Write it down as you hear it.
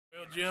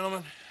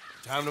gentlemen.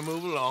 Time to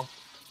move along.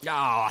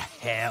 Aw,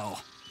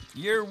 hell.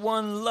 You're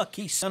one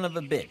lucky son of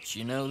a bitch,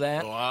 you know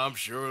that? Oh, I'm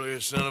surely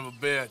a son of a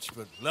bitch,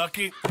 but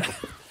lucky,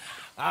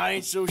 I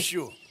ain't so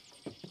sure.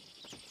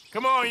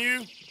 Come on,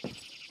 you.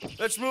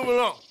 Let's move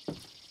along.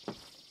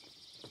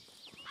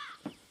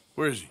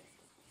 Where is he?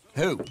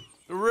 Who?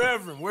 The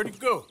Reverend. Where'd he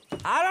go?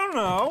 I don't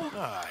know.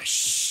 Ah,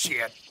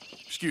 shit.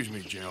 Excuse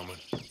me, gentlemen.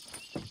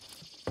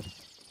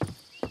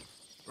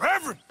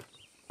 Reverend!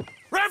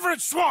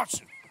 Reverend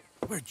Swanson!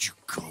 Where'd you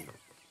go?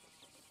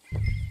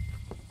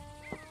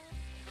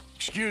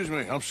 Excuse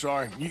me, I'm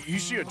sorry. You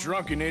see a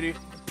drunken idiot,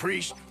 a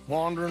priest,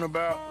 wandering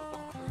about?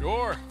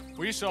 Sure,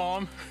 we saw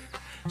him,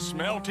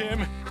 smelt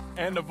him,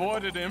 and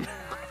avoided him.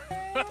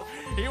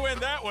 He went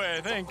that way,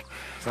 I think.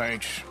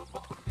 Thanks.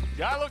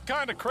 Guy looked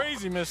kind of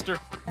crazy, mister.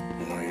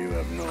 Well, you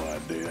have no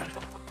idea.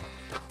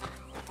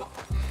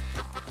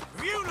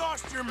 Have you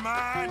lost your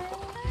mind?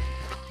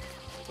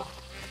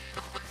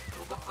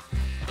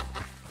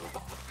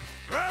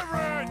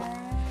 Reverend!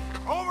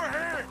 Over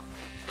here!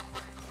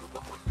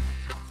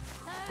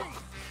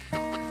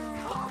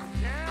 Calm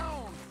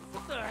down.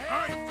 What the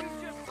hell? Hey,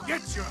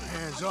 get your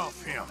hands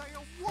off him. Say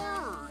a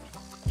word.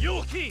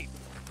 You'll keep.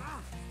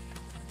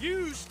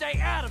 You stay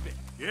out of it.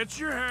 Get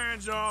your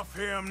hands off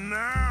him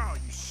now,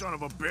 you son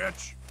of a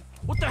bitch.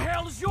 What the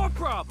hell is your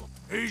problem?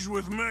 He's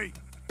with me.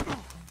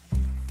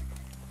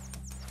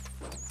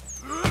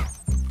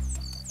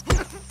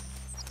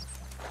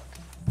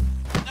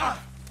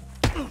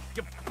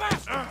 You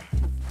bastard!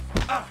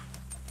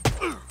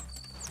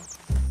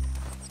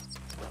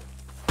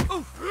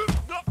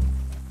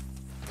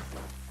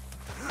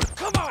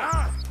 Come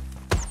on!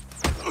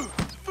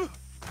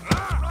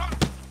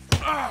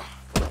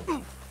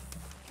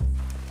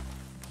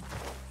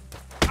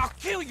 I'll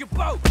kill you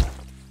both!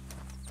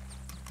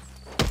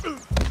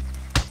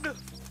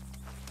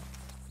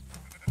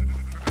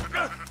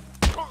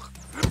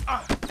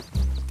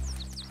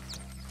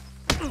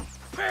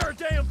 Pair of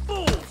damn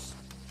fools!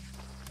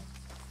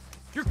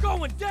 You're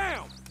going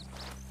down!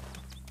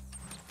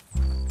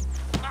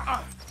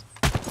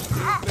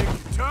 Think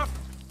you tough?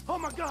 Oh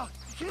my God,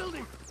 you killed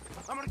him.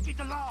 I'm gonna keep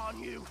the law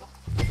on you.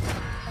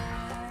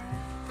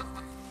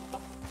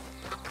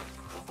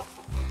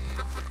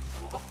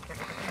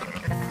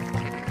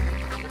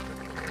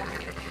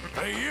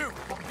 Hey, you!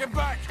 Get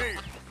back here!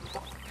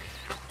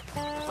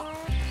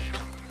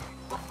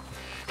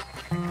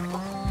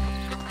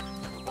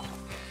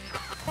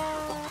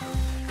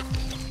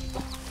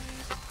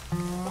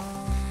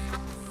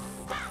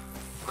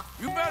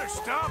 You better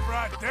stop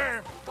right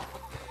there!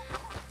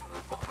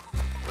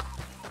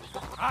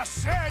 I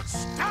said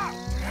stop,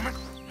 damn it!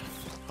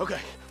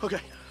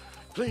 Okay.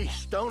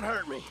 Please, don't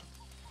hurt me.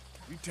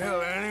 You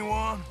tell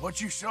anyone what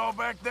you saw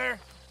back there,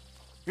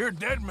 you're a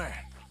dead man.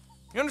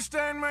 You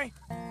understand me?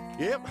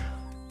 Yep.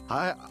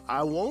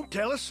 I won't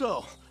tell a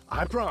soul.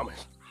 I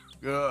promise.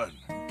 Good.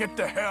 Get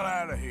the hell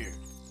out of here.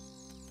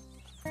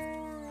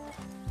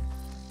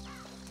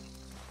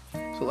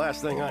 It's the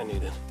last thing I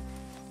needed.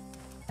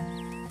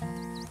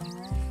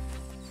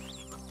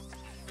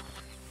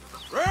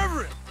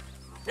 Reverend!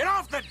 Get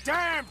off the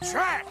damn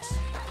tracks!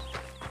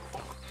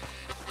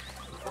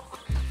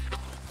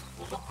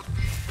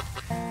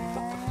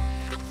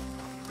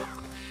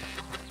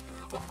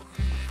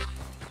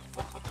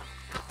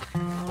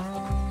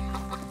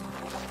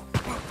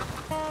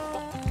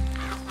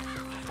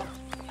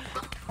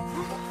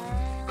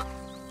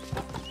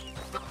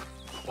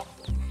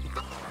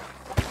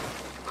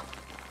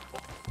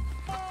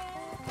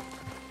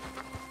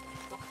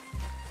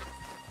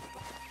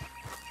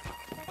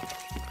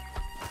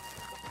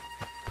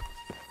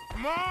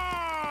 Come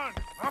on,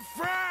 my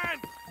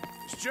friend!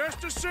 It's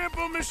just a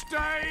simple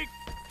mistake.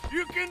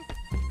 You can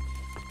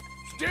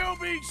still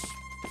be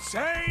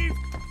saved.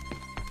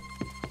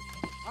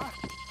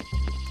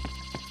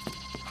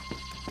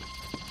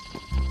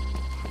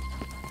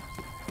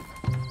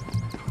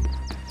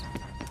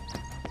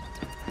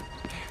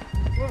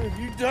 What have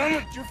you done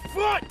with your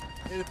foot?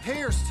 It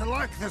appears to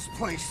like this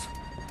place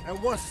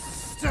and wants to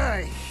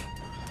stay.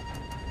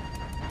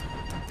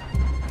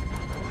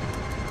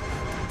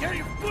 Get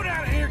your foot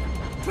out of here!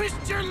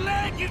 Twist your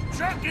leg, you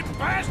drunken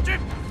bastard!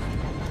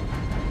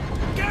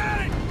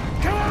 Got it!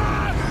 Come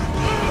on!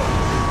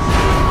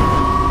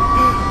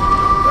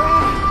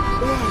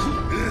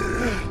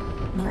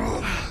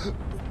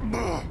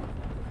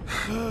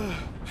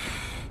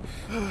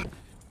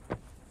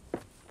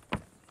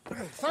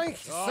 Thank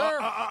you, sir.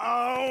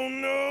 Oh,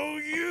 no,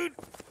 you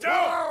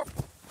don't!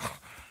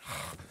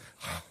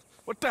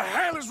 What the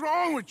hell is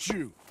wrong with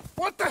you?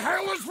 What the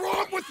hell is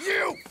wrong with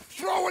you?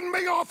 Throwing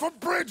me off a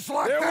bridge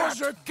like There that?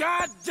 was a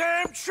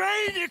goddamn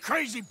train, you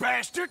crazy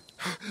bastard!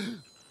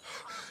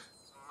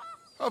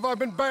 Have I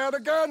been bad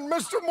again,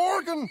 Mr.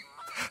 Morgan?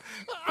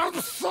 I'm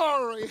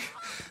sorry.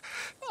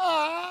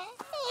 I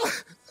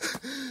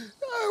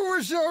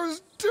wish I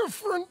was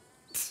different.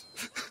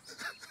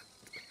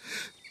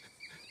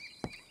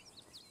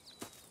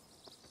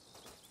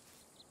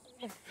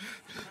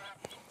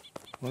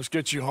 Let's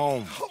get you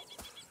home.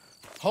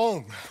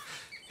 Home.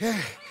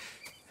 Yeah.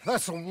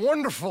 That's a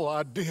wonderful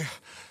idea.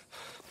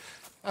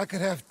 I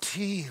could have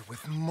tea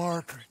with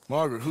Margaret.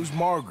 Margaret? Who's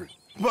Margaret?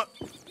 What?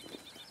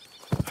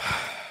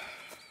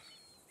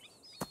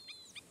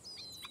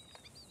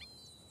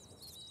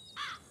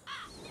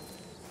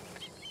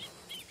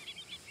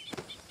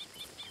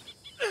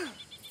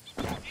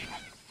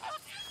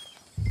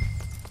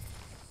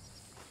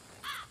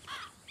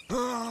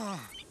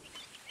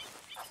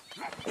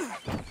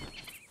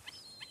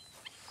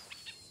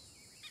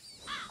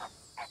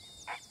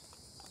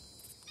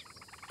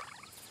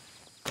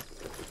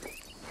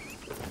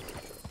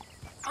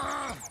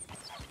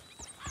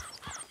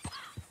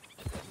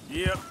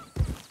 Yep.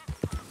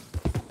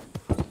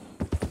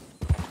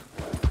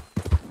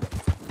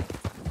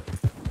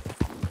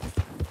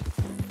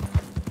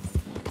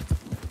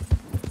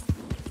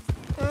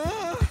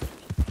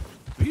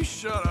 You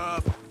shut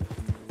up.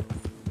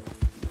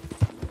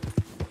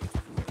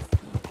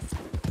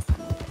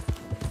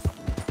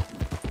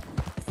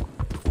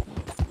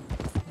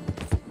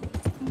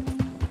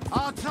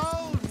 I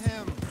told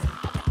him.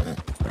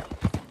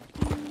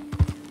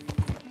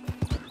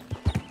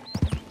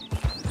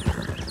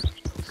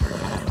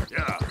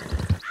 Yeah.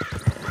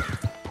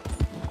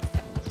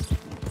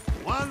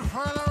 One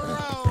for the road.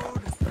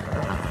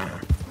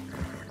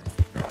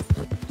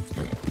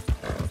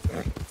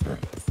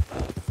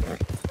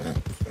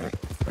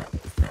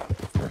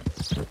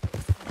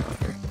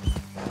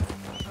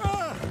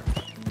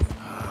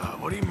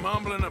 What are you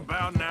mumbling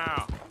about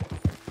now?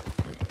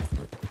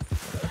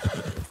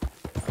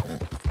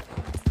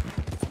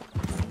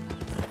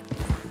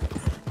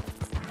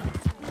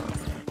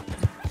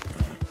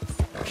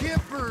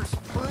 Kippers,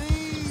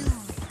 please.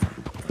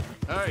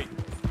 Hey,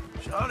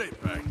 shut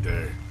it back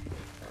there.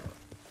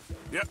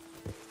 Yep.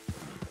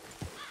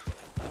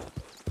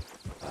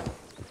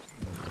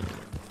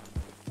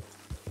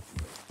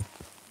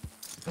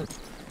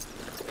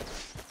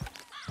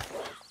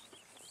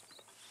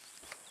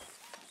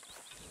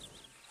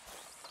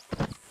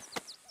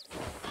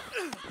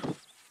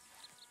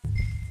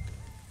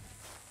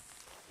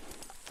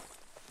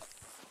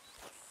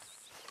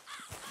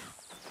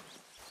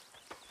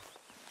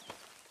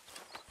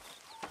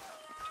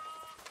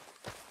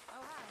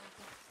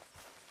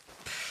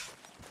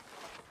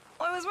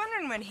 I was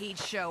wondering when he'd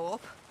show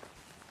up.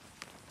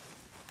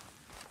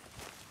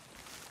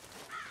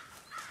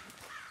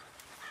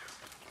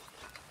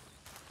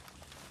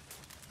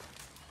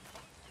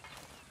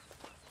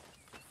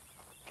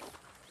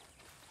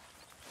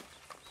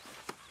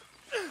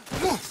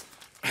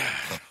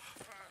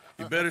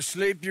 You better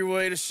sleep your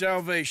way to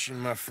salvation,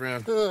 my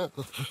friend.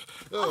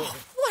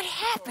 What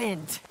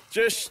happened?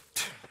 Just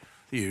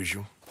the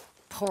usual.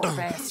 Poor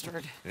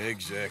bastard.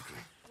 Exactly.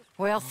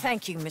 Well,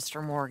 thank you,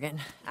 Mr. Morgan.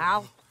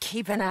 I'll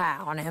keep an eye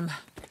on him.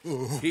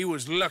 He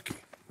was lucky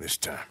this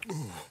time.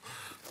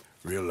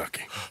 Real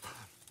lucky.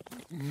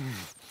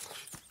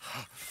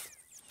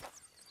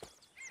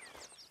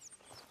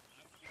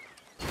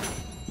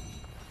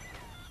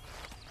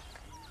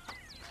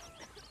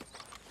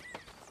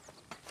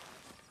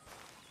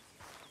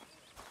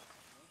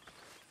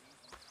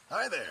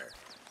 Hi there.